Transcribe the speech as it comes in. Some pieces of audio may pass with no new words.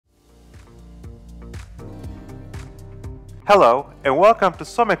Hello and welcome to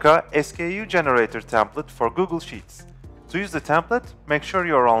Someka SKU Generator template for Google Sheets. To use the template, make sure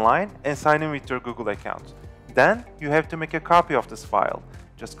you are online and sign in with your Google account. Then you have to make a copy of this file.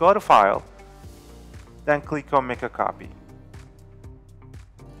 Just go to File, then click on Make a Copy.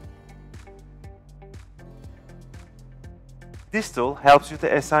 This tool helps you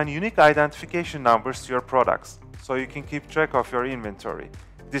to assign unique identification numbers to your products, so you can keep track of your inventory.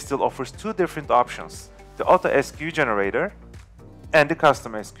 This tool offers two different options: the Auto SKU Generator and the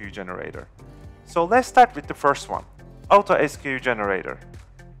Custom SKU Generator. So let's start with the first one, Auto SKU Generator.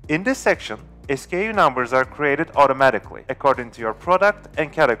 In this section, SKU numbers are created automatically according to your product and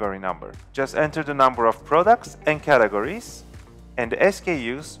category number. Just enter the number of products and categories, and the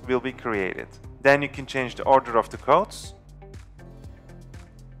SKUs will be created. Then you can change the order of the codes,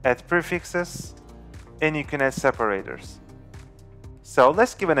 add prefixes, and you can add separators. So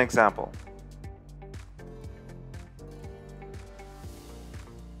let's give an example.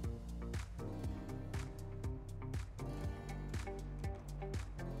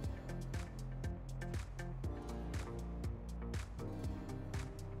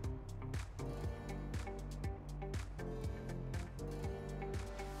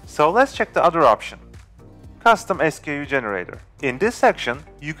 So let's check the other option, Custom SKU Generator. In this section,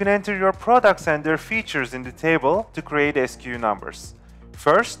 you can enter your products and their features in the table to create SKU numbers.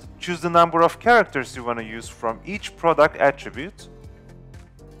 First, choose the number of characters you want to use from each product attribute.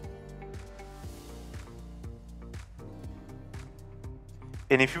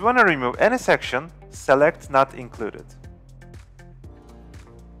 And if you want to remove any section, select Not Included.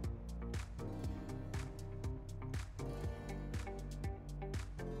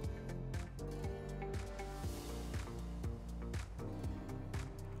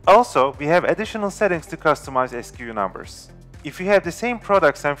 Also, we have additional settings to customize SKU numbers. If you have the same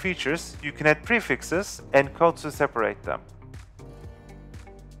products and features, you can add prefixes and codes to separate them.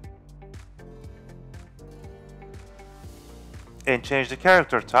 And change the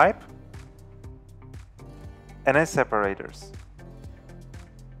character type and add separators.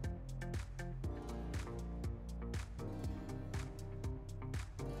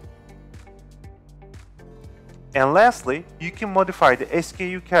 And lastly, you can modify the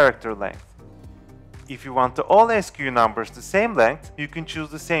SKU character length. If you want all SKU numbers the same length, you can choose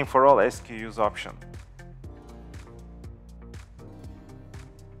the same for all SKUs option.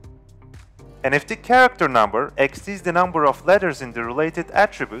 And if the character number exceeds the number of letters in the related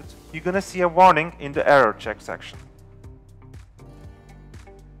attribute, you're gonna see a warning in the error check section.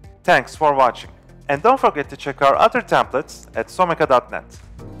 Thanks for watching. And don't forget to check our other templates at someka.net.